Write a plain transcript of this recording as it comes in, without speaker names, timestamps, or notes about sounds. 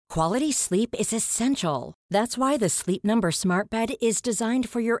Quality sleep is essential. That's why the Sleep Number Smart Bed is designed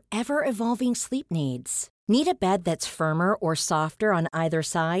for your ever-evolving sleep needs. Need a bed that's firmer or softer on either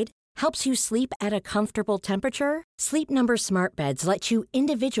side? Helps you sleep at a comfortable temperature? Sleep Number Smart Beds let you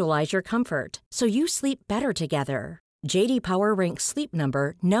individualize your comfort, so you sleep better together. J.D. Power ranks Sleep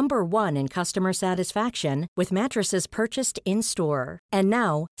Number number 1 in customer satisfaction with mattresses purchased in-store. And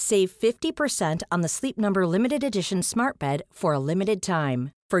now, save 50% on the Sleep Number Limited Edition Smart Bed for a limited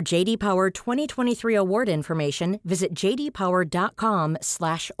time. For J.D. Power 2023 award information, visit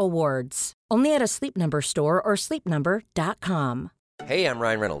jdpower.com/awards. Only at a Sleep Number store or sleepnumber.com. Hey, I'm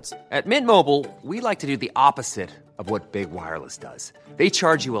Ryan Reynolds. At Mint Mobile, we like to do the opposite of what Big Wireless does. They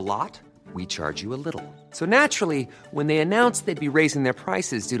charge you a lot. We charge you a little. So naturally, when they announced they'd be raising their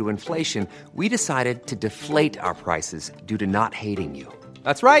prices due to inflation, we decided to deflate our prices due to not hating you.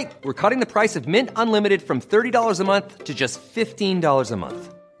 That's right. We're cutting the price of Mint Unlimited from $30 a month to just $15 a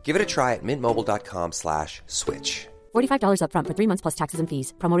month. Give it a try at mintmobile.com/switch. $45 up front for 3 months plus taxes and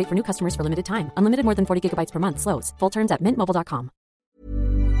fees. Promo rate for new customers for limited time. Unlimited more than 40 gigabytes per month. Slows full terms at mintmobile.com.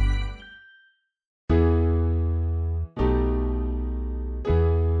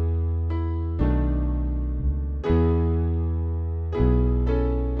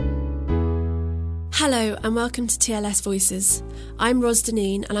 Hello and welcome to TLS Voices. I'm Ros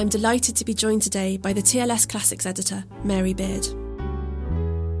Deneen and I'm delighted to be joined today by the TLS Classics editor, Mary Beard.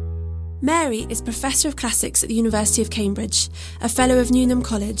 Mary is Professor of Classics at the University of Cambridge, a Fellow of Newnham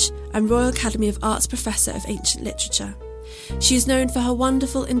College and Royal Academy of Arts Professor of Ancient Literature. She is known for her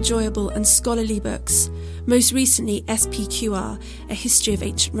wonderful, enjoyable and scholarly books, most recently SPQR, A History of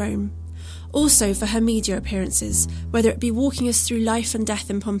Ancient Rome. Also for her media appearances, whether it be walking us through life and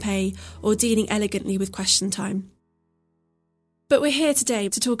death in Pompeii or dealing elegantly with Question Time. But we're here today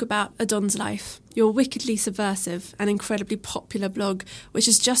to talk about A Don's Life, your wickedly subversive and incredibly popular blog, which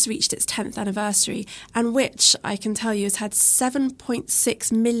has just reached its 10th anniversary and which, I can tell you, has had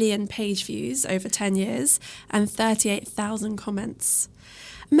 7.6 million page views over 10 years and 38,000 comments.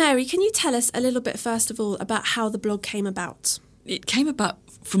 Mary, can you tell us a little bit, first of all, about how the blog came about? It came about,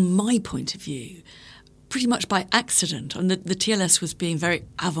 from my point of view, pretty much by accident. And the TLS was being very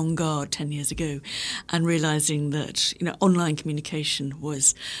avant-garde 10 years ago and realising that, online communication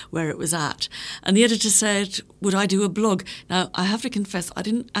was where it was at. And the editor said, would I do a blog? Now, I have to confess, I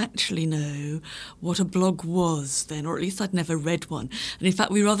didn't actually know what a blog was then, or at least I'd never read one. And in fact,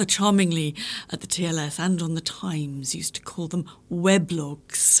 we rather charmingly at the TLS and on the Times used to call them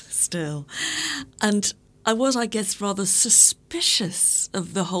weblogs still. And I was, I guess, rather suspicious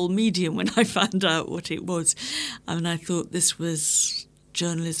of the whole medium when I found out what it was. I mean, I thought this was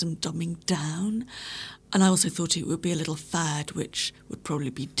journalism dumbing down. And I also thought it would be a little fad, which would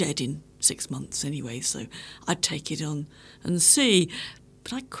probably be dead in 6 months anyway. So I'd take it on and see.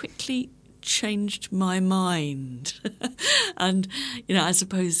 But I quickly changed my mind. And, I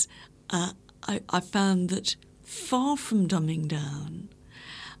suppose I found that far from dumbing down,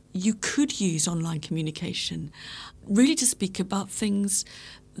 you could use online communication really to speak about things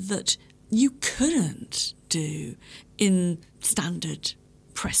that you couldn't do in standard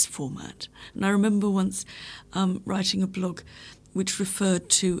press format. And I remember once writing a blog which referred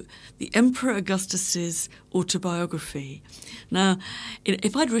to the Emperor Augustus's autobiography. Now,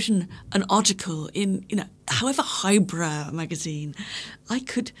 if I'd written an article in, however highbrow a magazine, I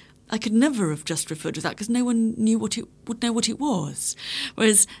could never have just referred to that because no one would know what it was.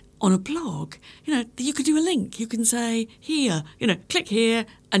 Whereas on a blog, you could do a link. You can say, here, click here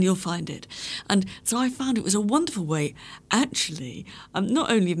and you'll find it. And so I found it was a wonderful way, actually,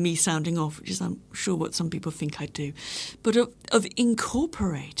 not only of me sounding off, which is I'm sure what some people think I do, but of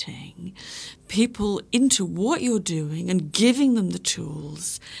incorporating people into what you're doing and giving them the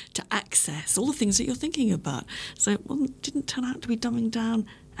tools to access all the things that you're thinking about. So it didn't turn out to be dumbing down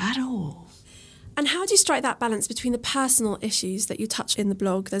at all. And how do you strike that balance between the personal issues that you touch in the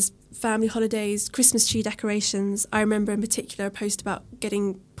blog? There's family holidays, Christmas tree decorations. I remember in particular a post about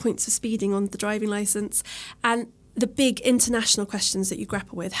getting points for speeding on the driving licence, and the big international questions that you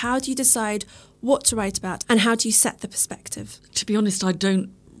grapple with. How do you decide what to write about and how do you set the perspective? To be honest, I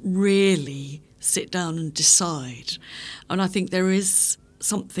don't really sit down and decide. And I think there is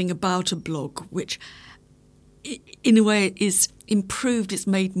something about a blog which, in a way, is improved. It's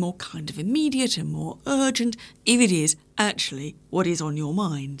made more kind of immediate and more urgent, if it is actually what is on your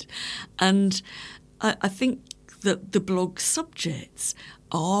mind. And I think that the blog subjects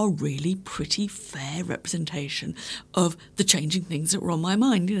are really pretty fair representation of the changing things that were on my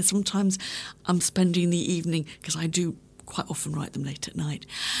mind. Sometimes I'm spending the evening, because I do quite often write them late at night.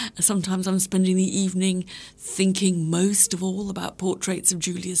 Sometimes I'm spending the evening thinking most of all about portraits of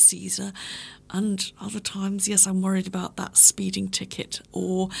Julius Caesar. And other times, yes, I'm worried about that speeding ticket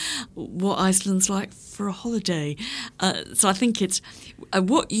or what Iceland's like for a holiday. So I think it's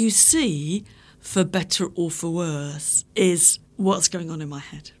what you see, for better or for worse, is what's going on in my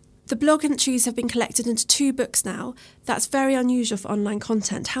head. The blog entries have been collected into 2 books now. That's very unusual for online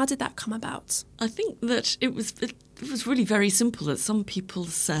content. How did that come about? I think that it was really very simple. That some people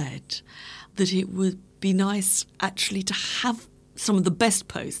said that it would be nice actually to have some of the best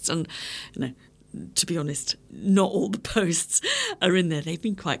posts, and to be honest, not all the posts are in there. They've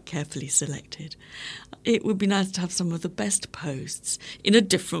been quite carefully selected. It would be nice to have some of the best posts in a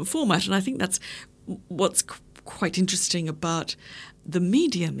different format, and I think that's what's quite interesting about the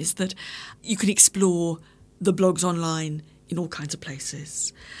medium, is that you can explore the blogs online in all kinds of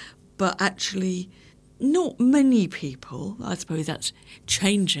places, but actually not many people, I suppose that's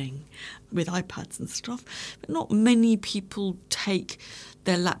changing with iPads and stuff, but not many people take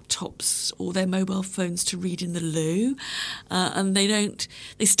their laptops or their mobile phones to read in the loo, and they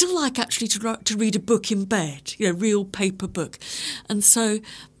still like actually to read a book in bed, real paper book. And so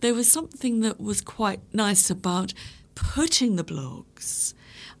there was something that was quite nice about putting the blogs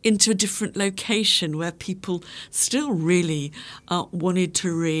into a different location where people still really wanted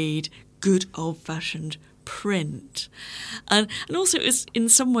to read good old-fashioned print. And also it was, in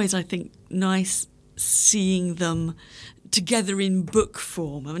some ways, I think, nice seeing them together in book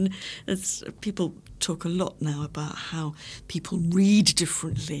form. I mean, as people talk a lot now about how people read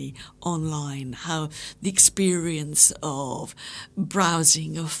differently online, how the experience of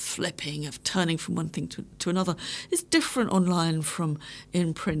browsing, of flipping, of turning from one thing to another is different online from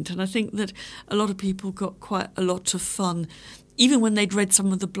in print. And I think that a lot of people got quite a lot of fun, even when they'd read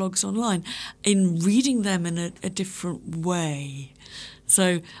some of the blogs online, in reading them in a different way.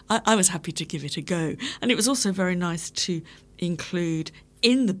 So I was happy to give it a go. And it was also very nice to include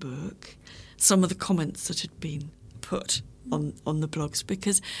in the book some of the comments that had been put on the blogs,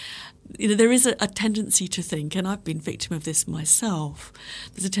 because there is a tendency to think, and I've been victim of this myself,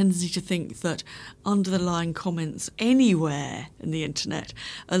 there's a tendency to think that underlying comments anywhere in the internet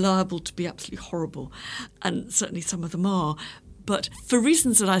are liable to be absolutely horrible, and certainly some of them are. But for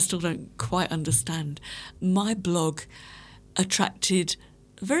reasons that I still don't quite understand, my blog attracted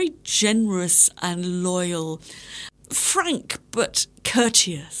a very generous and loyal, frank but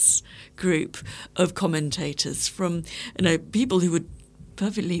courteous group of commentators, from people who would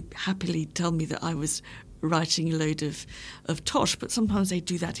perfectly happily tell me that I was writing a load of tosh, but sometimes they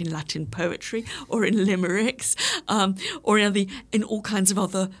do that in Latin poetry or in limericks, or in all kinds of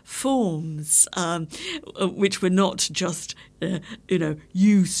other forms, which were not just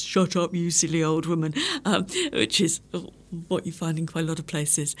you shut up, you silly old woman, which is what you find in quite a lot of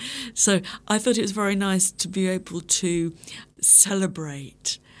places. So I thought it was very nice to be able to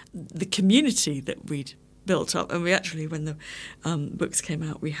celebrate the community that we'd built up. And we actually, when the books came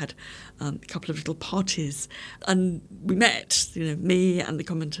out, we had a couple of little parties, and we met, me and the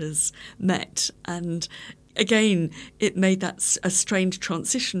commenters met. And again, it made that a strange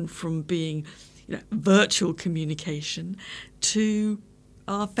transition from being virtual communication to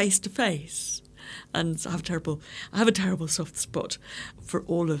our face-to-face. And I have a terrible soft spot for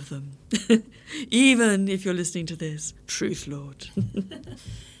all of them. Even if you're listening to this, Truth Lord.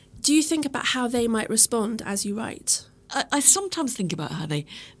 Do you think about how they might respond as you write? I sometimes think about how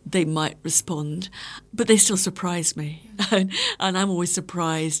they might respond, but they still surprise me. And I'm always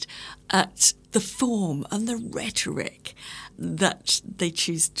surprised at the form and the rhetoric that they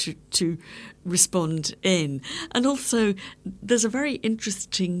choose to respond in. And also, there's a very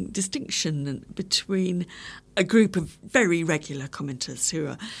interesting distinction between a group of very regular commenters who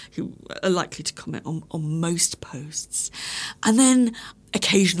are likely to comment on most posts, and then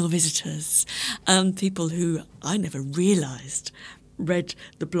occasional visitors, people who I never realised read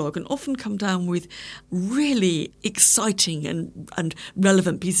the blog and often come down with really exciting and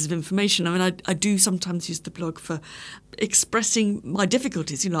relevant pieces of information. I mean, I do sometimes use the blog for expressing my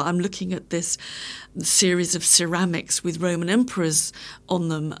difficulties. I'm looking at this series of ceramics with Roman emperors on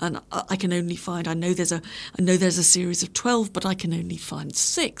them, and I can only find, I know there's a series of 12, but I can only find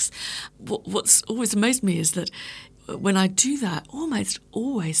 6. What's always amazed me is that when I do that, almost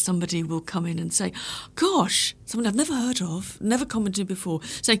always somebody will come in and say, gosh, someone I've never heard of, never commented before,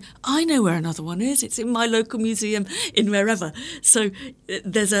 saying, I know where another one is. It's in my local museum, in wherever. So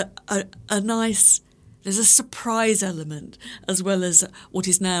there's a surprise element, as well as what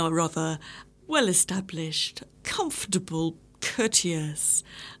is now a rather well-established, comfortable, courteous,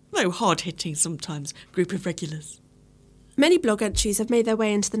 though hard-hitting sometimes, group of regulars. Many blog entries have made their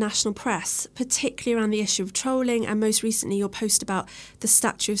way into the national press, particularly around the issue of trolling, and most recently your post about the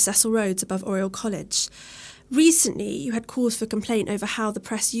statue of Cecil Rhodes above Oriel College. Recently, you had calls for complaint over how the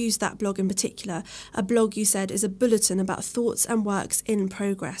press used that blog in particular. A blog, you said, is a bulletin about thoughts and works in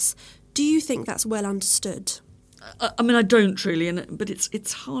progress. Do you think that's well understood? I mean, I don't really, but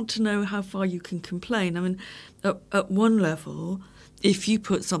it's hard to know how far you can complain. I mean, at one level, if you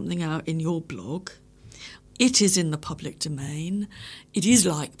put something out in your blog, it is in the public domain. It is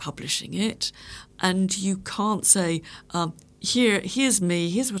like publishing it, and you can't say, here's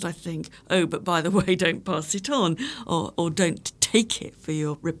me, here's what I think. Oh, but by the way, don't pass it on, or don't take it for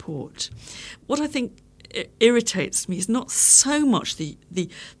your report. What I think irritates me is not so much the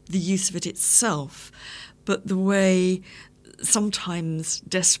use of it itself, but the way sometimes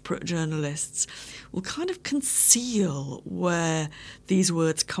desperate journalists will kind of conceal where these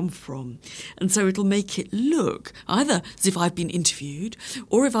words come from. And so it'll make it look either as if I've been interviewed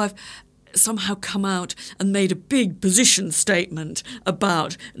or if I've somehow come out and made a big position statement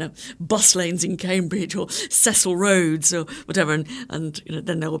about bus lanes in Cambridge or Cecil Rhodes or whatever, and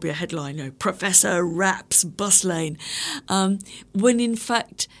then there will be a headline, Professor Raps bus lane, when in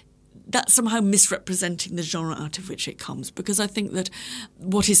fact that's somehow misrepresenting the genre out of which it comes. Because I think that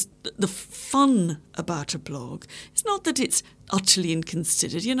what is the fun about a blog is not that it's utterly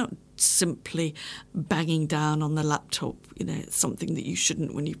inconsidered. You're not simply banging down on the laptop, something that you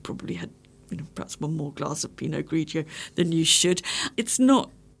shouldn't when you probably had perhaps one more glass of Pinot Grigio than you should. It's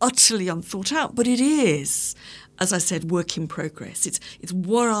not utterly unthought out, but it is, as I said, work in progress. It's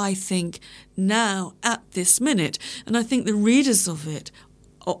what I think now at this minute. And I think the readers of it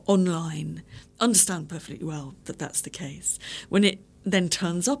online understand perfectly well that that's the case. When it then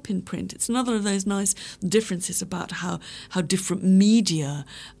turns up in print, it's another of those nice differences about how different media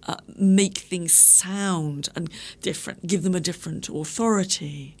make things sound and different, give them a different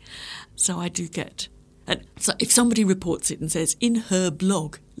authority. So I do get... And so if somebody reports it and says, in her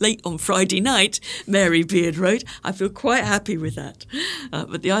blog, late on Friday night, Mary Beard wrote, I feel quite happy with that.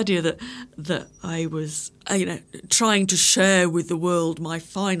 But the idea that I was, trying to share with the world my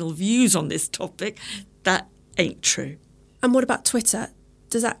final views on this topic, that ain't true. And what about Twitter?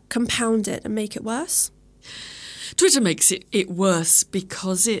 Does that compound it and make it worse? Twitter makes it worse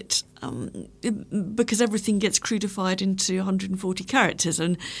because because everything gets crudified into 140 characters,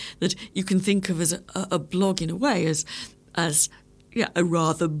 and that you can think of as a blog in a way as a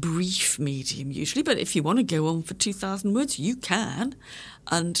rather brief medium usually. But if you want to go on for 2,000 words, you can,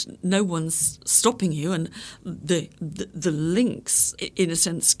 and no one's stopping you. And the links, in a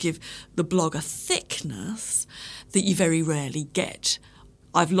sense, give the blog a thickness that you very rarely get.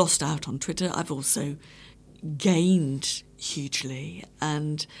 I've lost out on Twitter. I've also gained hugely,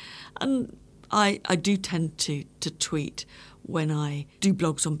 and I do tend to tweet when I do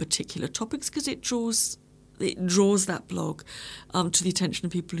blogs on particular topics because it draws that blog to the attention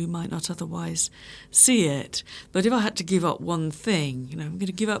of people who might not otherwise see it. But if I had to give up one thing, I'm going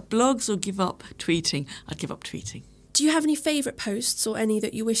to give up blogs or give up tweeting, I'd give up tweeting. Do you have any favourite posts or any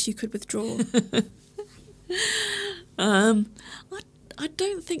that you wish you could withdraw? I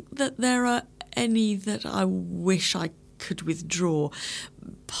don't think that there are any that I wish I could withdraw,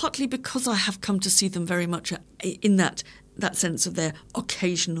 partly because I have come to see them very much in that sense of their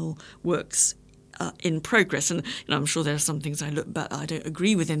occasional works in progress. And I'm sure there are some things I look back I don't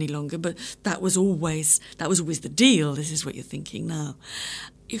agree with any longer, but that was always the deal. This is what you're thinking now.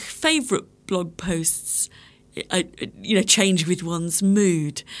 Your favourite blog posts, change with one's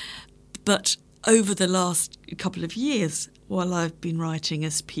mood, but over the last couple of years, while I've been writing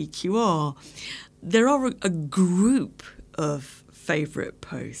as PQR, there are a group of favourite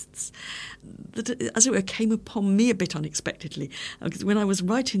posts that, as it were, came upon me a bit unexpectedly. Because when I was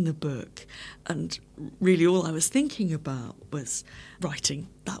writing the book, and really all I was thinking about was writing,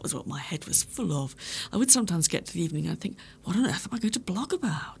 that was what my head was full of, I would sometimes get to the evening and I'd think, what on earth am I going to blog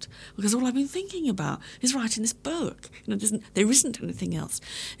about? Because all I've been thinking about is writing this book. There isn't anything else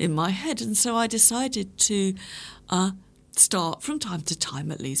in my head. And so I decided to start, from time to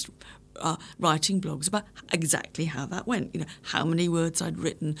time at least, writing blogs about exactly how that went, how many words I'd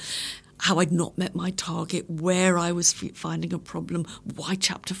written, how I'd not met my target, where I was finding a problem, why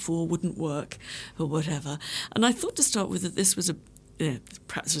chapter 4 wouldn't work, or whatever. And I thought to start with that this was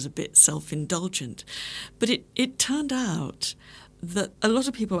perhaps was a bit self-indulgent, but it turned out that a lot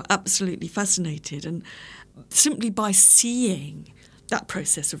of people were absolutely fascinated, and simply by seeing that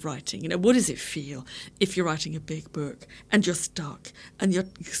process of writing. What does it feel if you're writing a big book and you're stuck and you're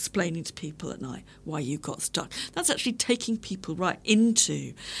explaining to people at night why you got stuck? That's actually taking people right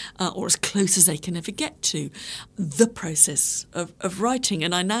into, or as close as they can ever get to, the process of writing.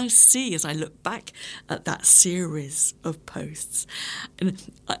 And I now see, as I look back at that series of posts, and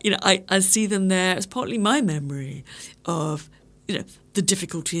I see them there as partly my memory of the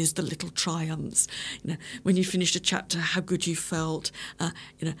difficulties, the little triumphs, when you finished a chapter, how good you felt,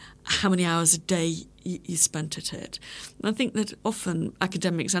 how many hours a day you spent at it. And I think that often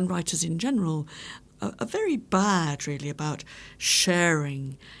academics and writers in general are very bad, really, about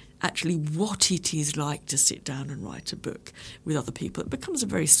sharing actually what it is like to sit down and write a book with other people. It becomes a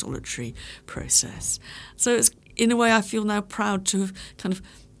very solitary process. So it's, in a way, I feel now proud to have kind of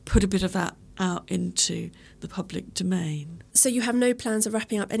put a bit of that out into the public domain. So you have no plans of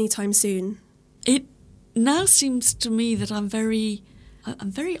wrapping up anytime soon? It now seems to me that I'm very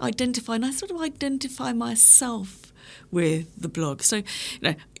identified, and I sort of identify myself with the blog. So,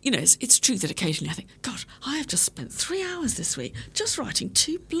 it's true that occasionally I think, God, I have just spent 3 hours this week just writing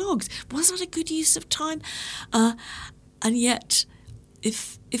 2 blogs. Was that a good use of time? And yet,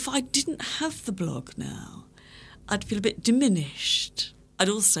 if I didn't have the blog now, I'd feel a bit diminished. I'd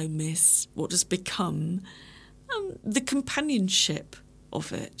also miss what has become the companionship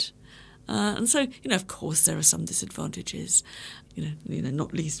of it. And so, of course, there are some disadvantages,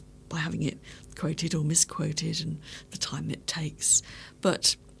 not least by having it quoted or misquoted and the time it takes.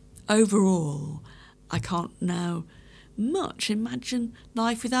 But overall, I can't now much imagine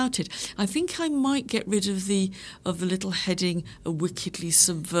life without it. I think I might get rid of the little heading, a wickedly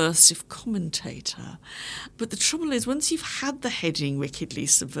subversive commentator. But the trouble is, once you've had the heading wickedly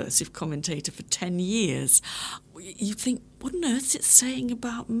subversive commentator for 10 years, you think, what on earth is it saying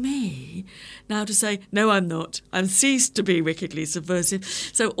about me? Now to say, no, I'm not. I'm ceased to be wickedly subversive.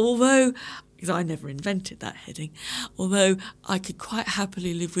 So although, because I never invented that heading, although I could quite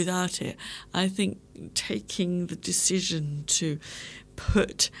happily live without it, I think taking the decision to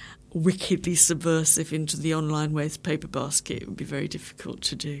put wickedly subversive into the online waste paper basket would be very difficult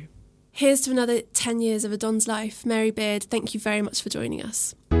to do. Here's to another 10 years of a Don's life. Mary Beard, thank you very much for joining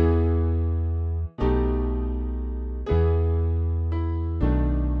us.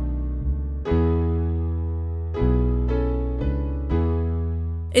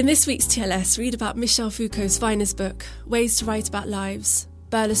 In this week's TLS, read about Michel Foucault's finest book, Ways to Write About Lives,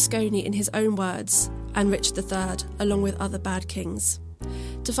 Berlusconi in his own words, and Richard III, along with other bad kings.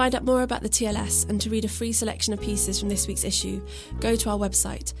 To find out more about the TLS and to read a free selection of pieces from this week's issue, go to our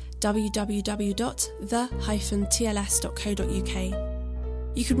website,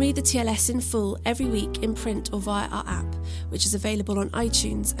 www.the-tls.co.uk. You can read the TLS in full every week in print or via our app, which is available on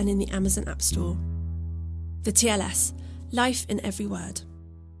iTunes and in the Amazon App Store. The TLS, life in every word.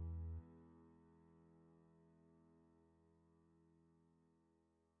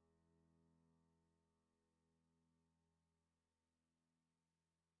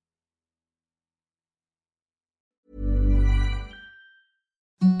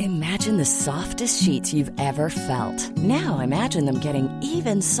 Imagine the softest sheets you've ever felt. Now imagine them getting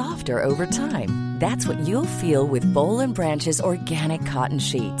even softer over time. That's what you'll feel with Boll & Branch's organic cotton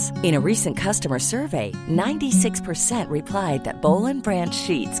sheets. In a recent customer survey, 96% replied that Boll & Branch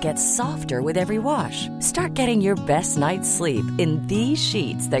sheets get softer with every wash. Start getting your best night's sleep in these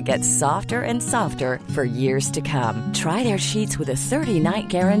sheets that get softer and softer for years to come. Try their sheets with a 30-night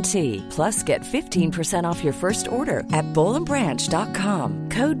guarantee. Plus, get 15% off your first order at bollandbranch.com.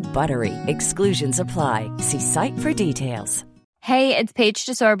 Code BUTTERY. Exclusions apply. See site for details. Hey, it's Paige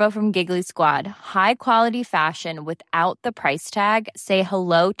DeSorbo from Giggly Squad. High quality fashion without the price tag. Say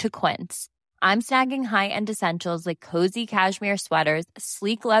hello to Quince. I'm snagging high-end essentials like cozy cashmere sweaters,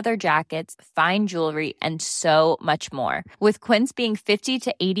 sleek leather jackets, fine jewelry, and so much more. With Quince being 50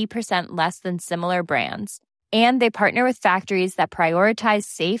 to 80% less than similar brands. And they partner with factories that prioritize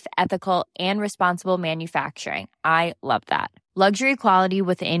safe, ethical, and responsible manufacturing. I love that. Luxury quality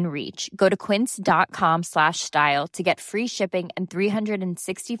within reach. Go to quince.com/style to get free shipping and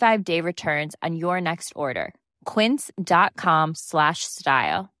 365-day returns on your next order.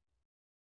 Quince.com/style.